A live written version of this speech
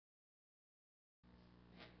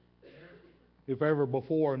if ever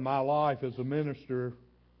before in my life as a minister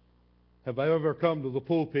have I ever come to the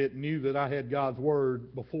pulpit and knew that I had God's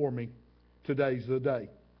Word before me, today's the day.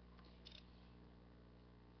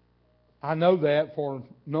 I know that for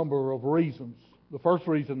a number of reasons. The first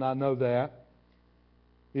reason I know that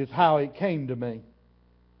is how it came to me.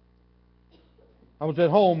 I was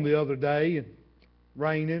at home the other day, and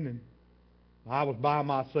raining, and I was by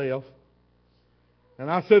myself. And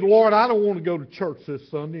I said, Lord, I don't want to go to church this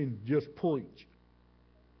Sunday and just preach.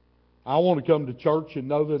 I want to come to church and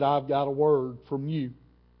know that I've got a word from you.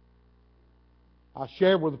 I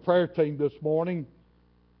shared with the prayer team this morning,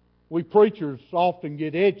 we preachers often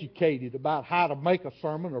get educated about how to make a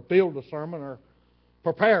sermon or build a sermon or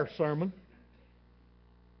prepare a sermon.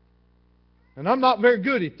 And I'm not very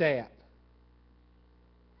good at that.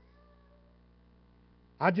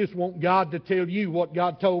 I just want God to tell you what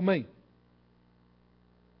God told me.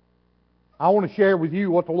 I want to share with you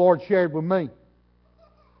what the Lord shared with me.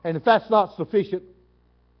 And if that's not sufficient,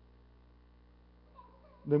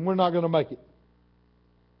 then we're not going to make it.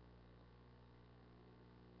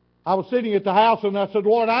 I was sitting at the house and I said,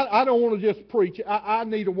 Lord, I don't want to just preach. I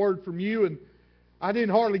need a word from you. And I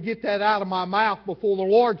didn't hardly get that out of my mouth before the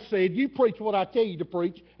Lord said, you preach what I tell you to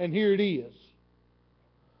preach, and here it is.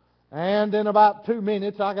 And in about 2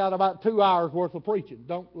 minutes, I got about 2 hours worth of preaching.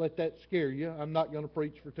 Don't let that scare you. I'm not going to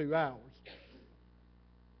preach for 2 hours.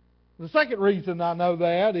 The second reason I know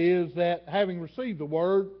that is that having received the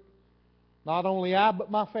Word, not only I but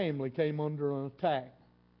my family came under an attack.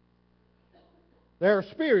 There are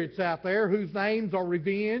spirits out there whose names are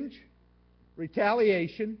revenge,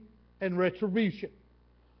 retaliation, and retribution.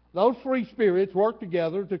 Those three spirits work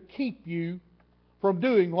together to keep you from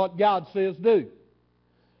doing what God says do.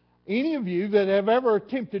 Any of you that have ever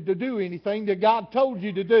attempted to do anything that God told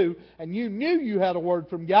you to do, and you knew you had a word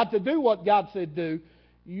from God to do what God said do,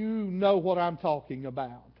 you know what I'm talking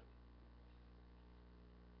about.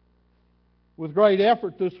 With great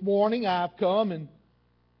effort this morning, I've come and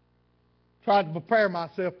tried to prepare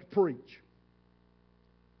myself to preach.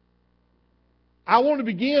 I want to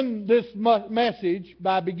begin this message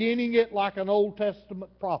by beginning it like an Old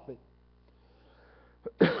Testament prophet.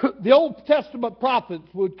 The Old Testament prophets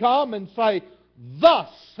would come and say, thus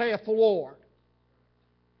saith the Lord.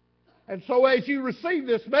 And so as you receive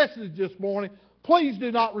this message this morning, please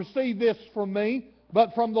do not receive this from me,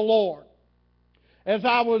 but from the Lord. As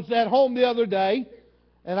I was at home the other day,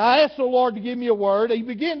 and I asked the Lord to give me a word, He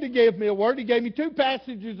began to give me a word. He gave me 2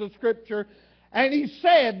 passages of Scripture, and He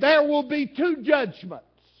said, there will be 2 judgments.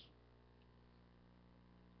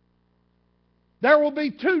 There will be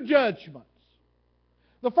 2 judgments.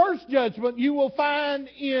 The first judgment you will find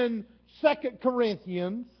in 2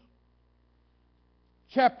 Corinthians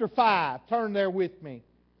chapter 5. Turn there with me.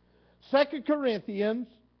 2 Corinthians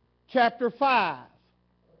chapter 5.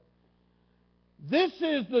 This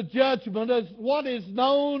is the judgment of what is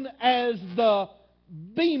known as the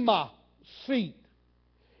Bema seat.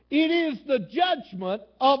 It is the judgment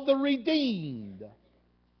of the redeemed.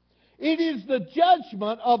 It is the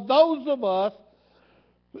judgment of those of us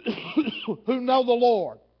who know the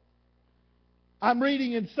Lord. I'm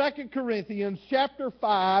reading in 2 Corinthians chapter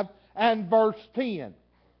 5 and verse 10.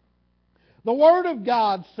 The Word of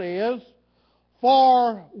God says,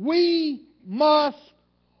 for we must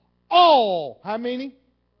all, how many?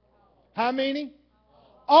 How many?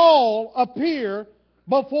 All appear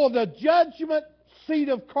before the judgment seat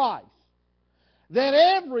of Christ, that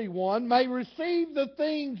everyone may receive the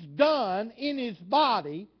things done in his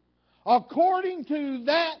body according to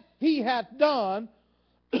that he hath done,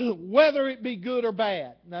 whether it be good or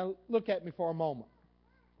bad. Now look at me for a moment.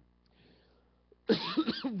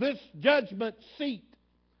 This judgment seat,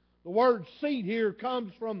 the word seat here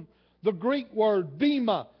comes from the Greek word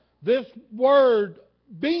bema. This word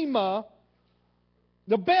bema,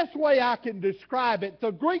 the best way I can describe it, the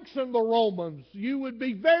Greeks and the Romans, you would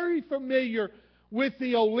be very familiar with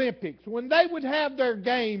the Olympics. When they would have their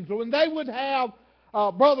games, when they would have,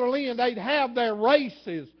 Brother Lynn, they'd have their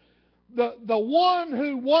races. The one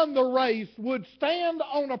who won the race would stand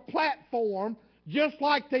on a platform just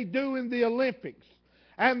like they do in the Olympics.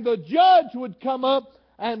 And the judge would come up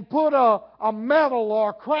and put a medal or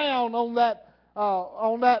a crown on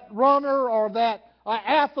that runner or that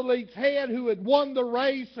athlete's head who had won the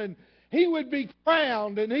race, and he would be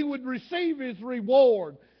crowned and he would receive his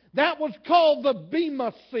reward. That was called the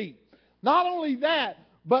Bema seat. Not only that,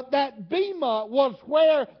 but that Bema was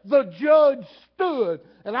where the judge stood.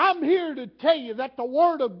 And I'm here to tell you that the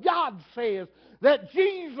Word of God says that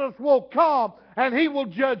Jesus will come and He will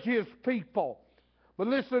judge His people. But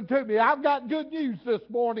listen to me, I've got good news this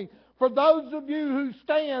morning for those of you who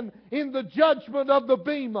stand in the judgment of the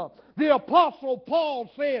bema. The Apostle Paul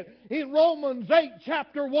said in Romans 8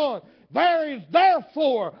 chapter 1, there is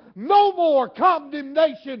therefore no more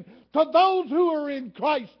condemnation to those who are in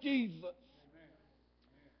Christ Jesus.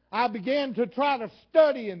 I began to try to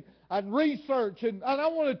study and research, and I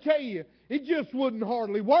want to tell you, it just wouldn't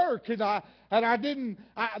hardly work. And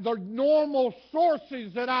the normal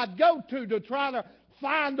sources that I'd go to try to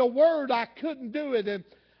find a word, I couldn't do it. And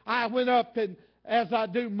I went up, and as I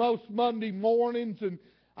do most Monday mornings, and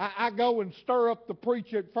I go and stir up the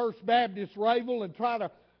preacher at First Baptist Rayville and try to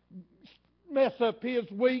mess up his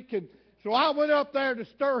week. And so I went up there to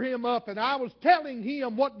stir him up, and I was telling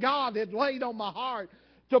him what God had laid on my heart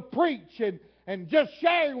to preach and just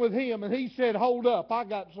sharing with him. And he said, hold up, I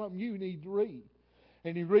got something you need to read.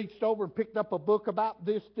 And he reached over and picked up a book about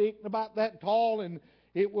this thick and about that tall, and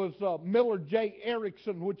it was Millard J.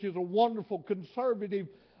 Erickson, which is a wonderful conservative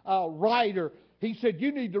writer. He said,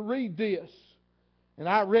 you need to read this. And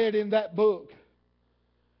I read in that book.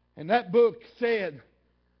 And that book said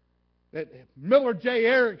that Millard J.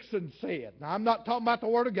 Erickson said, now I'm not talking about the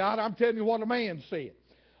Word of God, I'm telling you what a man said.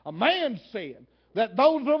 A man said that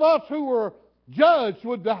those of us who were judged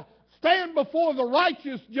would stand before the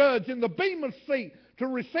righteous judge in the bema seat to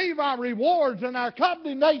receive our rewards and our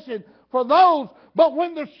condemnation for those. But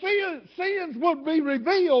when the sins would be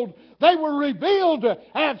revealed, they were revealed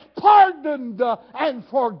as pardoned and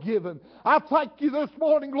forgiven. I thank you this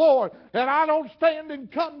morning, Lord, that I don't stand in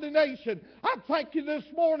condemnation. I thank you this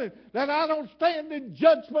morning that I don't stand in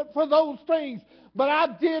judgment for those things. But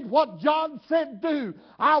I did what John said do.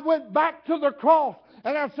 I went back to the cross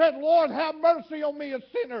and I said, Lord, have mercy on me, a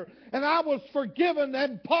sinner. And I was forgiven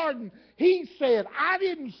and pardoned. He said, I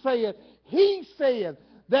didn't say it. He said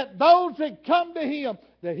that those that come to Him,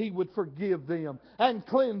 that He would forgive them and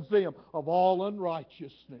cleanse them of all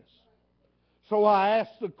unrighteousness. So I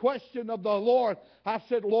asked the question of the Lord. I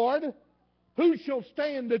said, Lord, who shall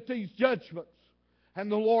stand at these judgments? And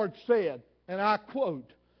the Lord said, and I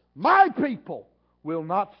quote, my people will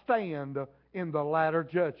not stand in the latter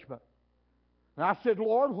judgment. And I said,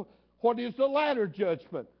 Lord, what is the latter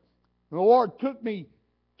judgment? And the Lord took me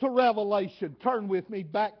to Revelation. Turn with me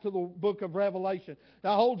back to the book of Revelation.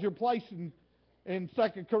 Now hold your place in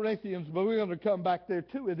 2 Corinthians, but we're going to come back there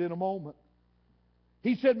to it in a moment.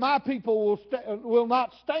 He said, my people will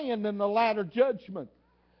not stand in the latter judgment.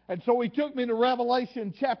 And so He took me to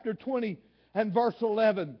Revelation chapter 20 and verse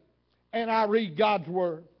 11. And I read God's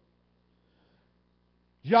Word.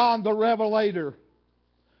 John the Revelator.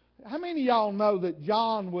 How many of y'all know that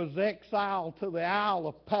John was exiled to the Isle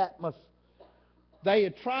of Patmos? They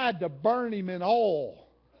had tried to burn him in oil.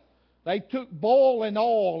 They took boiling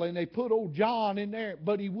oil and they put old John in there,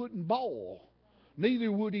 but he wouldn't boil.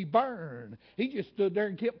 Neither would he burn. He just stood there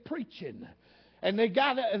and kept preaching. And they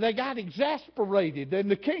got exasperated. And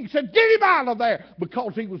the king said, get him out of there,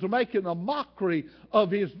 because he was making a mockery of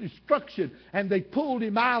his destruction. And they pulled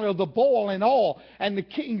him out of the boiling oil. And the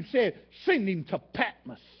king said, send him to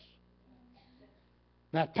Patmos.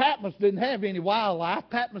 Now, Patmos didn't have any wildlife.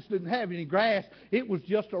 Patmos didn't have any grass. It was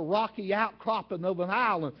just a rocky outcropping of an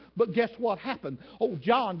island. But guess what happened? Old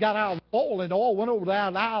John got out of the boiling oil, went over to the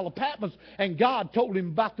Isle of Patmos, and God told him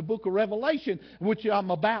about the book of Revelation, which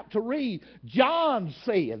I'm about to read. John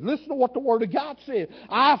said, listen to what the Word of God said,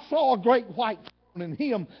 I saw a great white throne and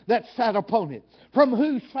Him that sat upon it, from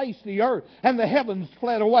whose face the earth and the heavens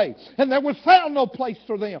fled away, and there was found no place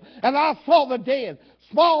for them. And I saw the dead,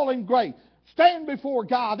 small and great, stand before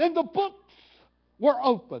God, and the books were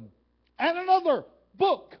open. And another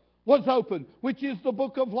book was opened, which is the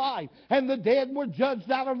book of life. And the dead were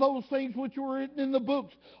judged out of those things which were written in the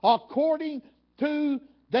books, according to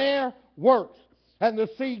their works. And the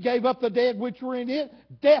sea gave up the dead which were in it.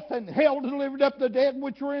 Death and hell delivered up the dead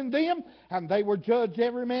which were in them. And they were judged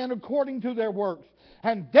every man according to their works.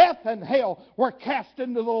 And death and hell were cast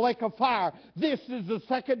into the lake of fire. This is the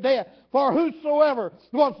second death. For whosoever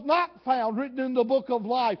was not found written in the book of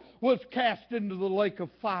life was cast into the lake of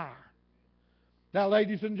fire. Now,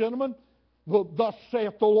 ladies and gentlemen, thus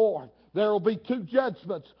saith the Lord, there will be two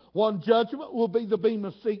judgments. One judgment will be the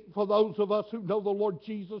bema seat for those of us who know the Lord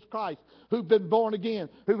Jesus Christ, who've been born again,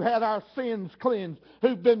 who've had our sins cleansed,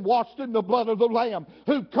 who've been washed in the blood of the Lamb,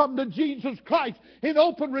 who've come to Jesus Christ in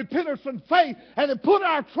open repentance and faith, and have put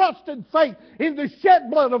our trust and faith in the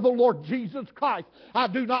shed blood of the Lord Jesus Christ. I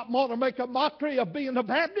do not want to make a mockery of being a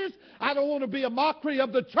Baptist. I don't want to be a mockery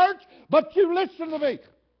of the church, but you listen to me.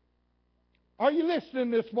 Are you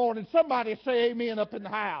listening this morning? Somebody say amen up in the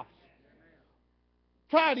house.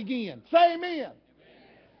 Try it again. Say amen.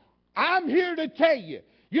 I'm here to tell you,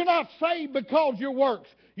 you're not saved because your works.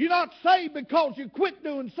 You're not saved because you quit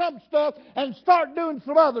doing some stuff and start doing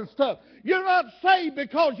some other stuff. You're not saved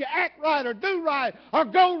because you act right or do right or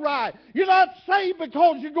go right. You're not saved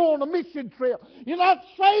because you go on a mission trip. You're not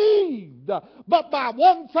saved but by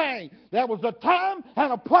one thing. There was a time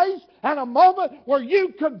and a place and a moment where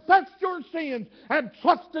you confessed your sins and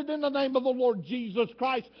trusted in the name of the Lord Jesus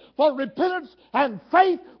Christ. For repentance and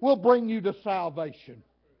faith will bring you to salvation.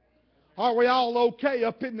 Are we all okay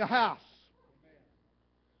up in the house?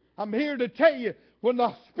 I'm here to tell you, when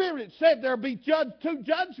the Spirit said there'll be two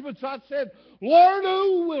judgments, I said, Lord,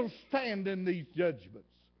 who will stand in these judgments?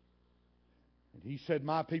 And He said,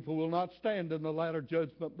 my people will not stand in the latter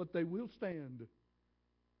judgment, but they will stand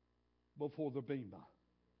before the Bema.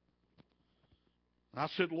 And I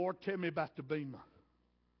said, Lord, tell me about the Bema.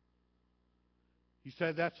 He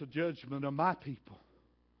said, that's a judgment of my people.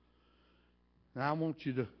 Now I want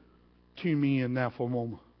you to tune me in now for a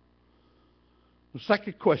moment. The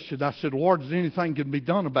second question, I said, Lord, is anything can be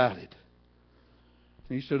done about it?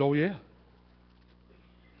 And He said, oh yeah.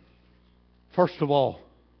 First of all,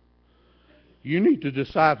 you need to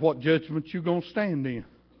decide what judgment you're going to stand in.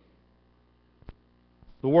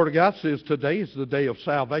 The Word of God says today is the day of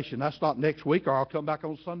salvation. That's not next week, or I'll come back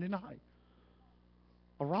on Sunday night.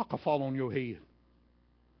 A rock will fall on your head.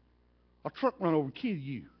 A truck run over and kill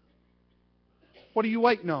you. What are you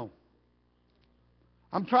waiting on?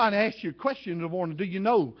 I'm trying to ask you a question in the morning. Do you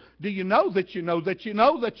know? Do you know that you know that you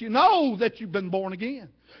know that you know that you've been born again?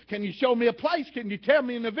 Can you show me a place? Can you tell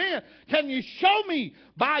me an event? Can you show me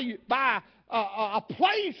by a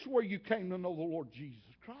place where you came to know the Lord Jesus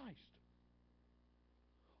Christ?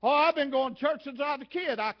 Oh, I've been going to church since I was a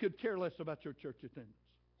kid. I could care less about your church attendance.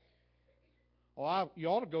 Oh, you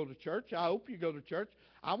ought to go to church. I hope you go to church.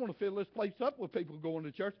 I want to fill this place up with people going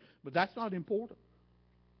to church, but that's not important.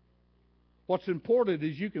 What's important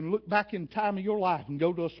is you can look back in time of your life and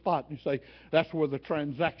go to a spot and say, that's where the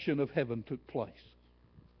transaction of heaven took place.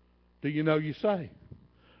 Do you know you're saved?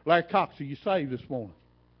 Larry Cox, are you saved this morning?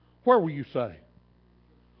 Where were you saved?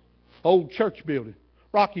 Old church building.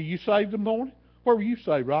 Rocky, you saved this morning? Where were you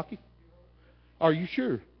saved, Rocky? Are you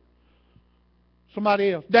sure?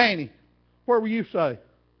 Somebody else. Danny, where were you saved?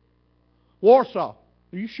 Warsaw.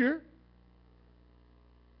 Are you sure?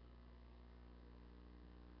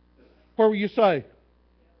 Where were you saved?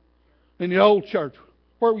 In the old church.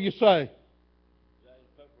 Where were you saved?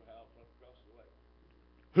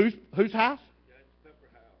 Whose house?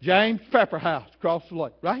 James Pepper House across the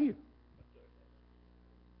lake. Right here.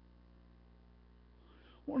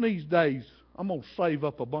 One of these days, I'm going to save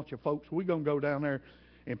up a bunch of folks. We're going to go down there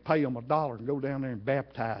and pay them $1 and go down there and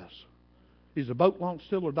baptize. Is the boat launch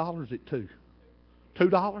still $1 or is it $2?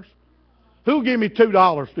 $2? Who'll give me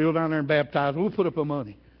 $2 still down there and baptize? We'll put up the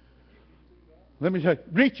money. Let me tell you,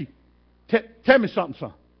 Richie, tell me something,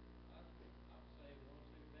 son.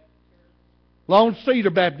 Lone Cedar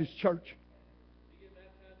Baptist Church.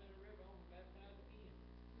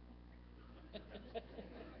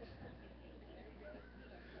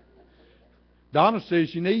 Donna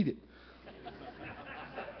says you need it.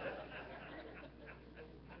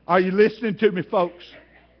 Are you listening to me, folks?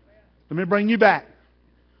 Let me bring you back.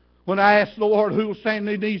 When I asked the Lord who will stand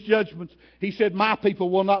in these judgments, He said, my people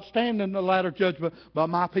will not stand in the latter judgment, but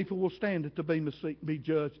my people will stand at the bema seat and be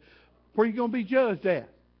judged. Where are you going to be judged at?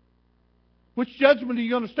 Which judgment are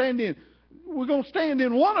you going to stand in? We're going to stand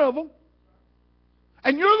in one of them.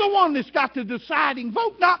 And you're the one that's got the deciding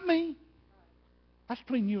vote, not me. That's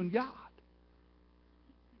between you and God.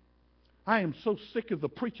 I am so sick of the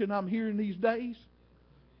preaching I'm hearing these days.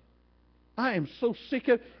 I am so sick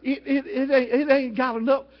of it. It ain't got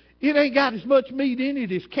enough. It ain't got as much meat in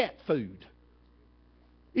it as cat food.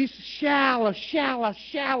 It's shallow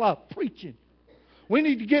preaching. We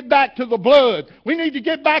need to get back to the blood. We need to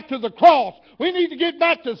get back to the cross. We need to get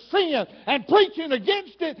back to sin and preaching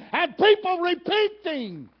against it and people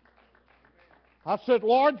repenting. I said,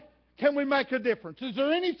 Lord, can we make a difference? Is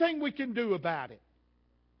there anything we can do about it?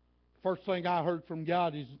 First thing I heard from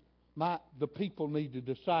God is the people need to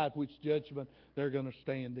decide which judgment they're going to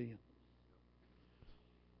stand in.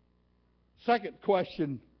 Second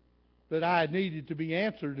question that I needed to be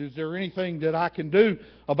answered, is there anything that I can do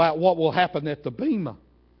about what will happen at the Bema?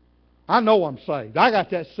 I know I'm saved. I got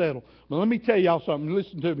that settled. But let me tell y'all something.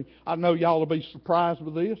 Listen to me. I know y'all will be surprised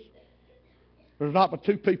with this. There's not but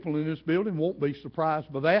 2 people in this building won't be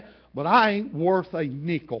surprised by that. But I ain't worth a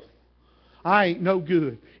nickel. I ain't no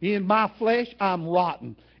good. In my flesh, I'm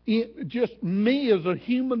rotten. Just me as a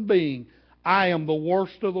human being, I am the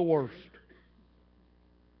worst of the worst.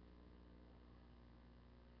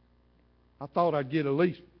 I thought I'd get at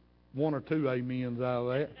least one or two amens out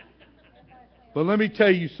of that. But let me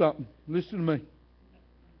tell you something. Listen to me.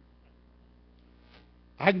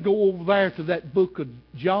 I can go over there to that book of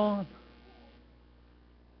John,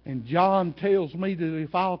 and John tells me that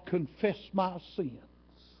if I'll confess my sins,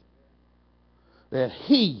 that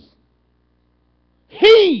Him,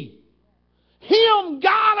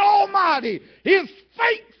 God Almighty, is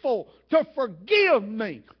faithful to forgive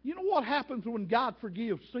me. You know what happens when God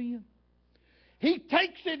forgives sin? He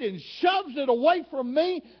takes it and shoves it away from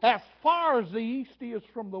me as far as the east is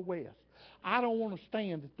from the west. I don't want to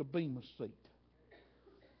stand at the Bema seat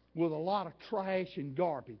with a lot of trash and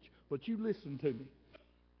garbage. But you listen to me.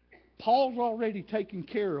 Paul's already taken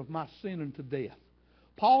care of my sin unto death.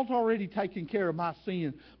 Paul's already taken care of my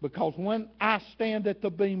sin, because when I stand at the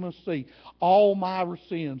Bema seat, all my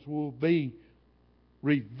sins will be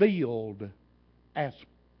revealed as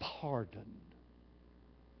pardoned.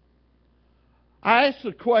 I ask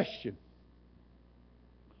the question,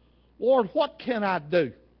 Lord, what can I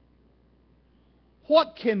do?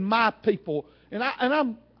 What can my people, and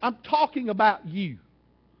I'm talking about you.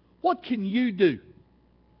 What can you do?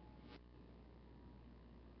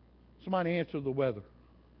 Somebody answer the weather.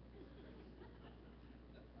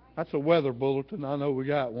 That's a weather bulletin. I know we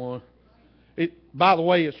got one. By the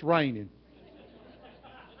way, it's raining.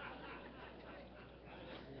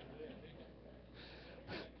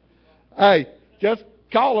 Hey, just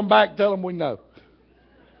call them back, tell them we know.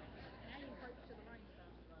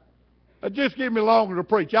 Just give me longer to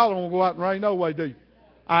preach. Y'all don't want to go out in rain no way, do you?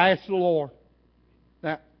 I asked the Lord.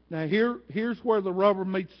 Now here's where the rubber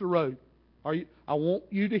meets the road. I want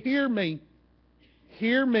you to hear me.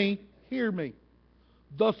 Hear me. Hear me.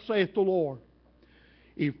 Thus saith the Lord.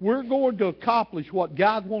 If we're going to accomplish what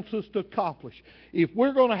God wants us to accomplish, if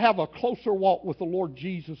we're going to have a closer walk with the Lord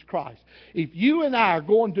Jesus Christ, if you and I are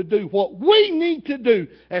going to do what we need to do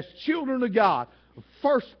as children of God, the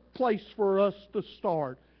first place for us to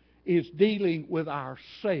start is dealing with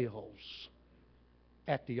ourselves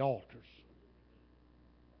at the altars.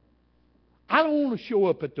 I don't want to show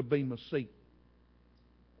up at the Bema seat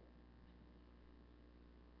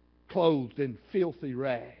clothed in filthy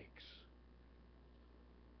rags.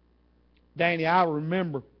 Danny, I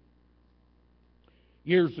remember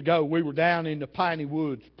years ago we were down in the Piney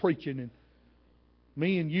Woods preaching, and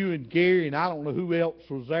me and you and Gary and I don't know who else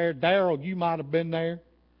was there. Darrell, you might have been there.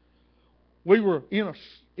 We were in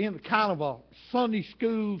a kind of a Sunday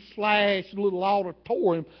school / little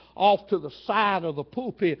auditorium off to the side of the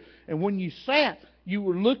pulpit. And when you sat, you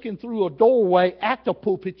were looking through a doorway at the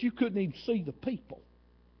pulpit. You couldn't even see the people.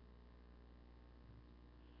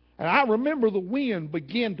 And I remember the wind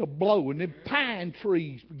began to blow, and the pine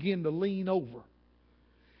trees began to lean over.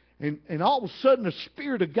 And all of a sudden, the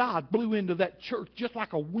Spirit of God blew into that church just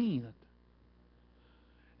like a wind.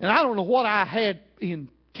 And I don't know what I had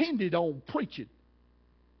intended on preaching.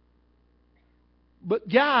 But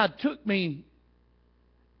God took me,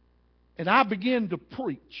 and I began to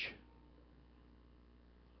preach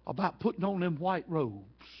about putting on them white robes.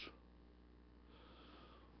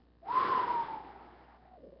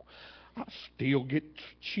 I still get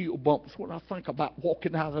chill bumps when I think about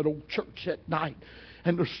walking out of that old church that night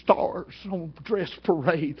and the stars on dress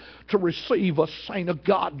parade to receive a saint of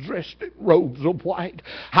God dressed in robes of white.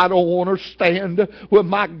 I don't want to stand with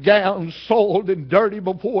my gown soiled and dirty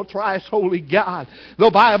before thrice holy God.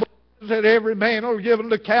 The Bible that every man will give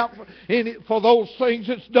an account for those things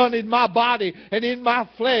that's done in my body and in my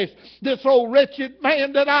flesh. This old wretched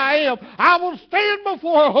man that I am, I will stand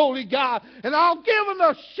before a holy God, and I'll give him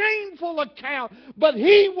a shameful account. But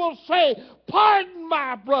He will say, pardon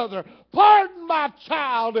my brother, pardon my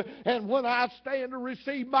child. And when I stand to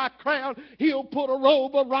receive my crown, He'll put a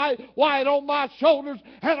robe of white on my shoulders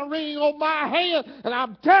and a ring on my hand. And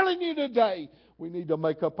I'm telling you today, we need to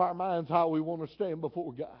make up our minds how we want to stand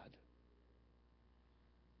before God.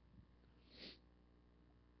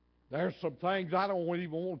 There's some things I don't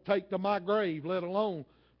even want to take to my grave, let alone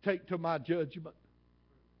take to my judgment.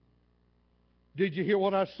 Did you hear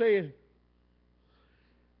what I said?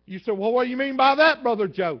 You said, well, what do you mean by that, Brother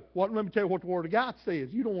Joe? Well, let me tell you what the Word of God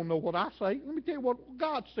says. You don't want to know what I say. Let me tell you what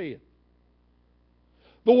God said.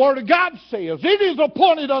 The Word of God says, it is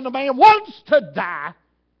appointed unto man once to die,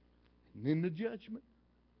 and then the judgment.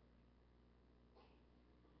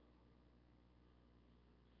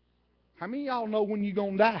 How many of y'all know when you're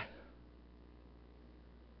going to die?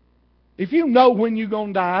 If you know when you're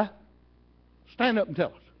going to die, stand up and tell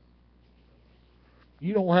us.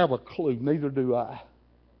 You don't have a clue, neither do I.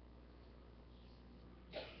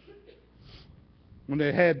 When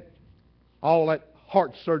they had all that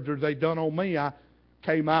heart surgery they done on me, I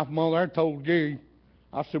came out from under there and told Gary,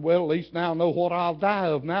 I said, well, at least now I know what I'll die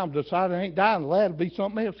of. Now I'm deciding I ain't dying. That'll be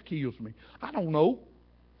something else kills me. I don't know.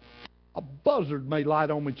 A buzzard may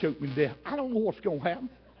light on me and choke me to death. I don't know what's going to happen.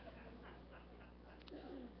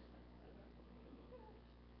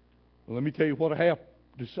 Well, let me tell you what I have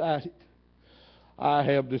decided. I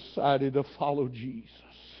have decided to follow Jesus.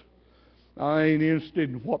 I ain't interested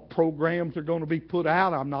in what programs are going to be put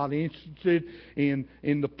out. I'm not interested in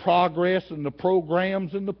the progress and the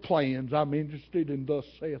programs and the plans. I'm interested in thus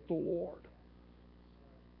saith the Lord.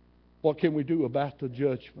 What can we do about the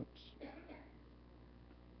judgments?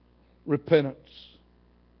 Repentance.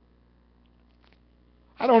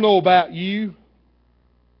 I don't know about you,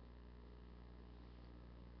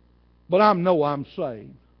 but I know I'm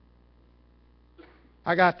saved.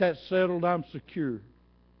 I got that settled. I'm secure.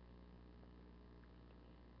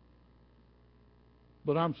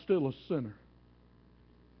 But I'm still a sinner.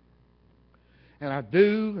 And I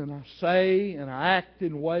do and I say and I act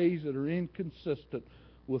in ways that are inconsistent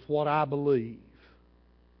with what I believe.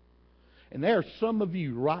 And there are some of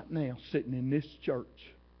you right now sitting in this church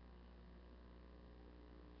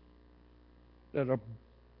that are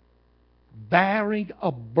bearing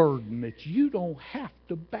a burden that you don't have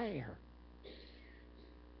to bear.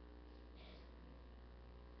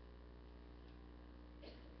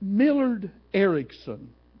 Millard Erickson,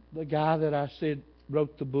 the guy that I said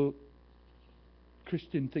wrote the book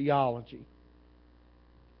Christian Theology,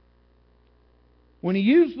 when he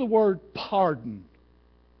used the word pardon,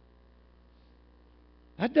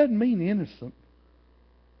 that doesn't mean innocent.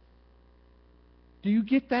 Do you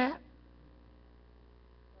get that?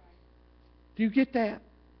 Do you get that?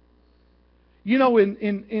 You know,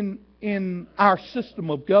 in our system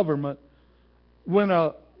of government, when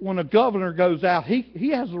a governor goes out,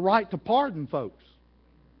 he has the right to pardon folks.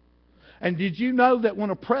 And did you know that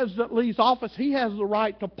when a president leaves office, he has the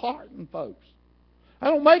right to pardon folks?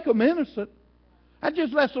 I don't make them innocent. I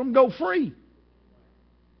just lets them go free.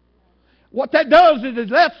 What that does is it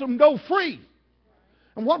lets them go free.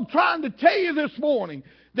 And what I'm trying to tell you this morning,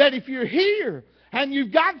 that if you're here and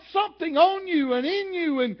you've got something on you and in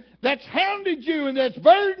you and that's hounded you and that's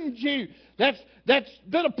burdened you, that's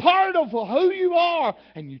been a part of who you are,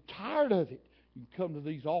 and you're tired of it, you can come to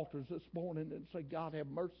these altars this morning and say, God, have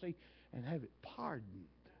mercy, and have it pardoned.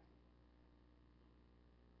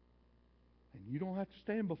 And you don't have to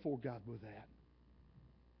stand before God with that.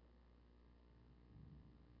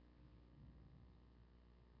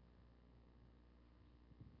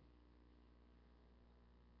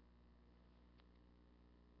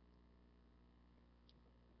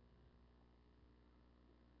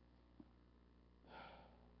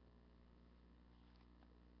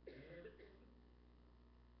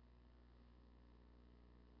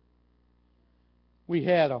 We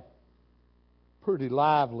had a pretty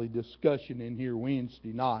lively discussion in here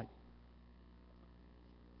Wednesday night.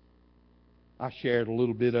 I shared a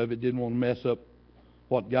little bit of it, didn't want to mess up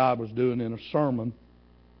what God was doing in a sermon.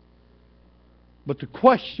 But the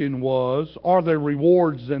question was, are there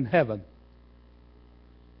rewards in heaven?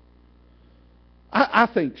 I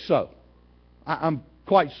think so. I'm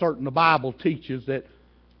quite certain the Bible teaches that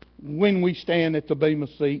when we stand at the Bema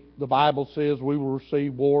seat, the Bible says we will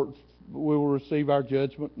receive our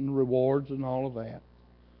judgment and rewards and all of that.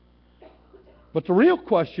 But the real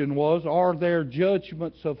question was, are there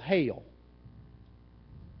judgments of hell?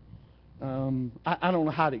 I don't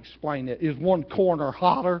know how to explain it. Is one corner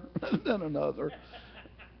hotter than another?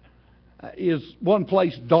 Is one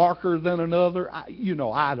place darker than another?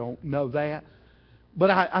 I don't know that.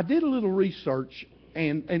 But I did a little research,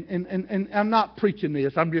 and I'm not preaching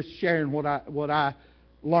this. I'm just sharing what I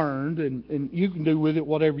learned, and you can do with it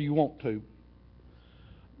whatever you want to.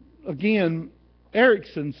 Again,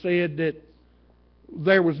 Erickson said that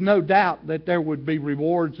there was no doubt that there would be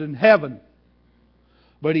rewards in heaven.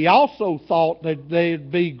 But he also thought that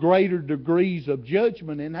there'd be greater degrees of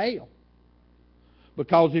judgment in hell.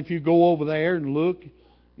 Because if you go over there and look,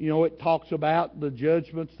 it talks about the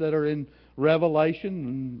judgments that are in Revelation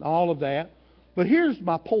and all of that. But here's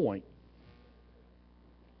my point.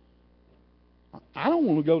 I don't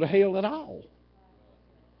want to go to hell at all.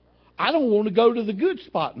 I don't want to go to the good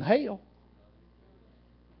spot in hell.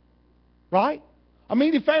 Right? I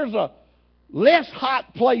mean, if there's a less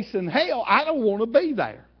hot place in hell, I don't want to be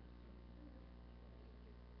there.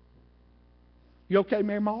 You okay,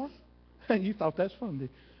 Mary Mara? You thought that's funny.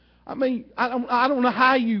 I mean, I don't know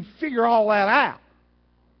how you figure all that out.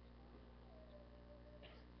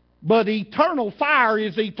 But eternal fire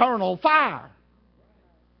is eternal fire.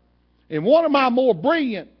 And one of my more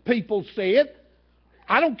brilliant people said,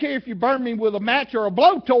 I don't care if you burn me with a match or a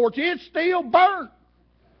blowtorch, it's still burnt.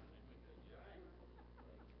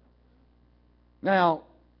 Now,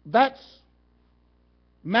 that's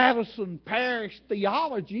Madison Parish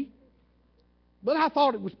theology, but I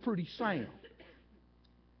thought it was pretty sound.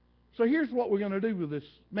 So here's what we're going to do with this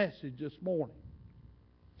message this morning.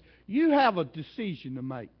 You have a decision to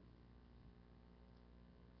make.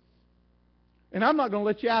 And I'm not going to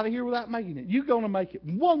let you out of here without making it. You're going to make it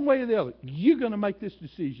one way or the other. You're going to make this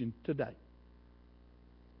decision today.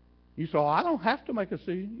 You say, I don't have to make a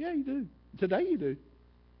decision. Yeah, you do. Today you do.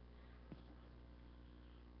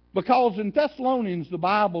 Because in Thessalonians, the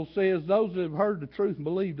Bible says, those that have heard the truth and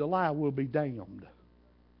believed the lie will be damned.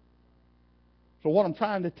 So what I'm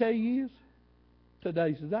trying to tell you is,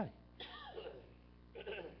 today's the day.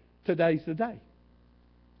 Today's the day.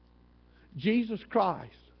 Jesus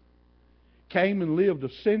Christ came and lived a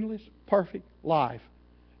sinless, perfect life.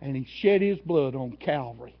 And He shed His blood on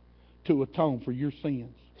Calvary to atone for your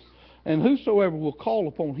sins. And whosoever will call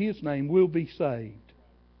upon His name will be saved.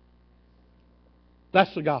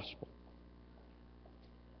 That's the gospel.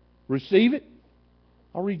 Receive it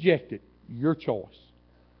or reject it. Your choice.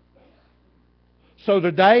 So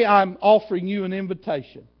today I'm offering you an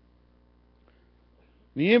invitation.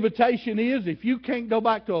 The invitation is, if you can't go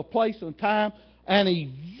back to a place and time, an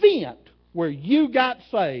event where you got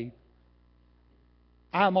saved,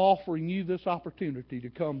 I'm offering you this opportunity to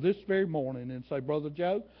come this very morning and say, Brother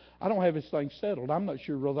Joe, I don't have this thing settled. I'm not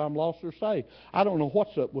sure whether I'm lost or saved. I don't know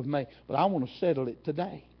what's up with me, but I want to settle it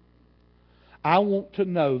today. I want to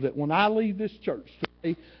know that when I leave this church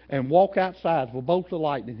today and walk outside, if a bolt of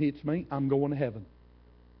lightning hits me, I'm going to heaven.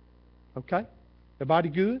 Okay? Everybody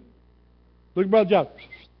good? Look at Brother Joe.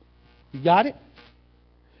 You got it?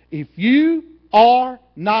 If you are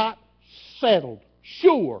not settled,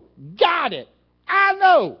 sure, got it, I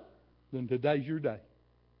know, then today's your day.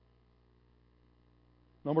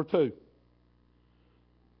 Number 2.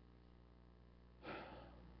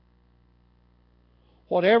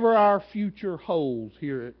 Whatever our future holds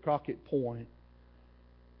here at Crockett Point,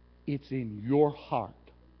 it's in your heart.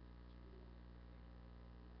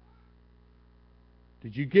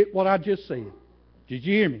 Did you get what I just said? Did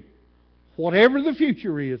you hear me? Whatever the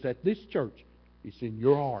future is at this church, it's in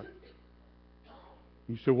your heart.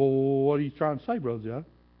 You say, well, what are you trying to say, Brother Joe?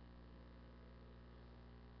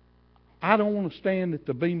 I don't want to stand at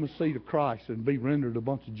the bema seat of Christ and be rendered a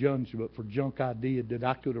bunch of judgment for junk I did that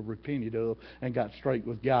I could have repented of and got straight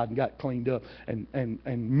with God and got cleaned up and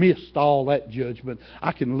missed all that judgment.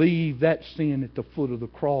 I can leave that sin at the foot of the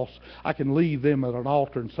cross. I can leave them at an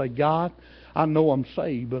altar and say, God, I know I'm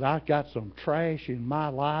saved, but I got some trash in my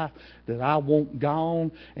life that I want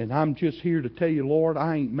gone, and I'm just here to tell you, Lord,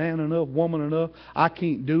 I ain't man enough, woman enough. I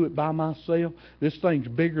can't do it by myself. This thing's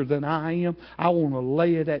bigger than I am. I want to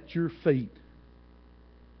lay it at your feet.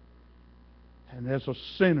 And as a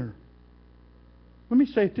sinner, let me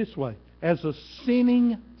say it this way, as a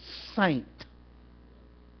sinning saint,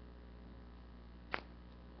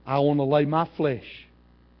 I want to lay my flesh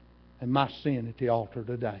and my sin at the altar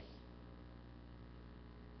today.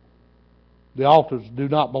 The altars do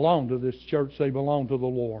not belong to this church. They belong to the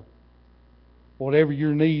Lord. Whatever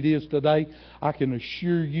your need is today, I can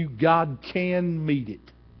assure you God can meet it.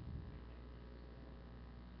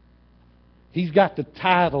 He's got the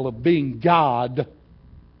title of being God.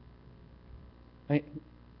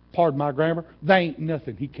 Pardon my grammar. There ain't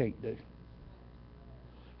nothing He can't do.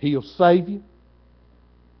 He'll save you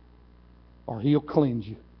or He'll cleanse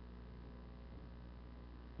you.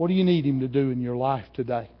 What do you need Him to do in your life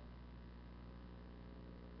today?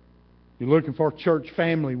 You're looking for a church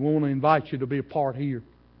family. We want to invite you to be a part here.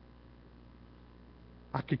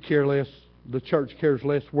 I could care less. The church cares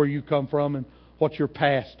less where you come from and what your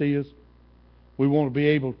past is. We want to be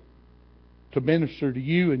able to minister to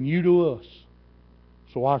you and you to us.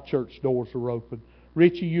 So our church doors are open.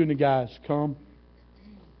 Richie, you and the guys come.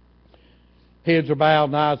 Heads are bowed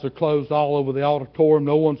and eyes are closed all over the auditorium.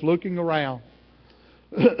 No one's looking around.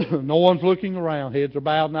 No one's looking around. Heads are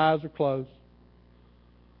bowed and eyes are closed.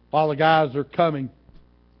 While the guys are coming,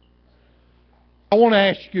 I want to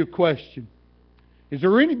ask you a question. Is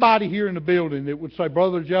there anybody here in the building that would say,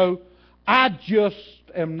 Brother Joe, I just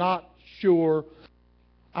am not sure,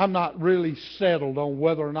 I'm not really settled on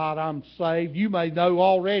whether or not I'm saved? You may know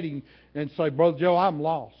already and say, Brother Joe, I'm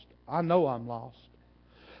lost. I know I'm lost.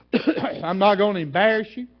 I'm not going to embarrass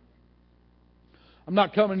you. I'm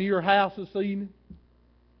not coming to your house this evening.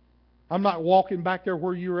 I'm not walking back there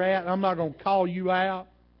where you're at. I'm not going to call you out.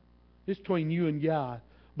 It's between you and God.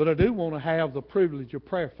 But I do want to have the privilege of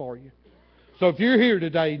prayer for you. So if you're here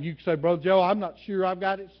today and you say, Brother Joe, I'm not sure I've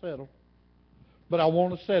got it settled, but I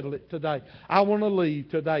want to settle it today. I want to leave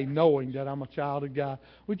today knowing that I'm a child of God.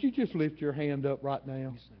 Would you just lift your hand up right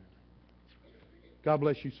now? God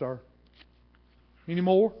bless you, sir. Any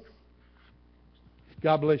more?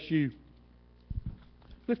 God bless you.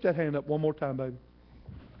 Lift that hand up one more time, baby.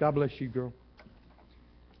 God bless you, girl.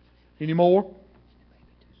 Any more?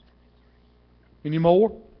 Any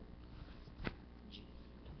more?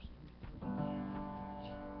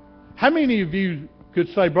 How many of you could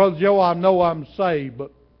say, Brother Joe, I know I'm saved,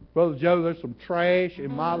 but Brother Joe, there's some trash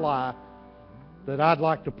in my life that I'd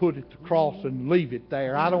like to put at the cross and leave it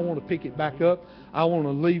there. I don't want to pick it back up. I want to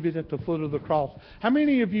leave it at the foot of the cross. How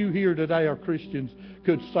many of you here today are Christians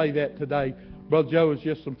could say that today? Brother Joe, it's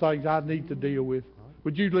just some things I need to deal with.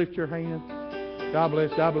 Would you lift your hand? God bless,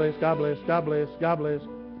 God bless, God bless, God bless, God bless.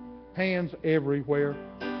 Hands everywhere.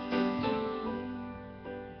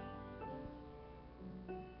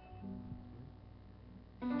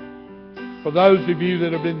 For those of you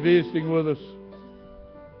that have been visiting with us,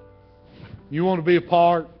 you want to be a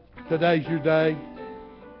part, today's your day.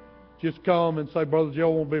 Just come and say, Brother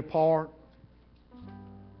Joe, I want to be a part.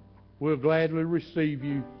 We'll gladly receive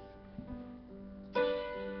you.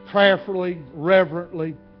 Prayerfully,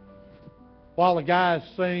 reverently. While the guys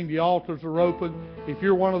sing, the altars are open. If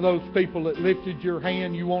you're one of those people that lifted your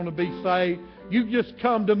hand, you want to be saved, you just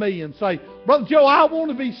come to me and say, Brother Joe, I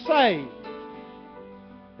want to be saved.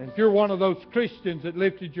 And if you're one of those Christians that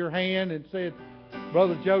lifted your hand and said,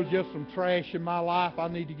 Brother Joe, just some trash in my life, I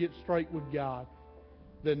need to get straight with God,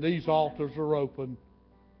 then these altars are open.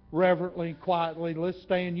 Reverently, quietly, let's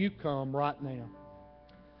stand. You come right now.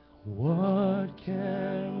 What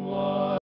can one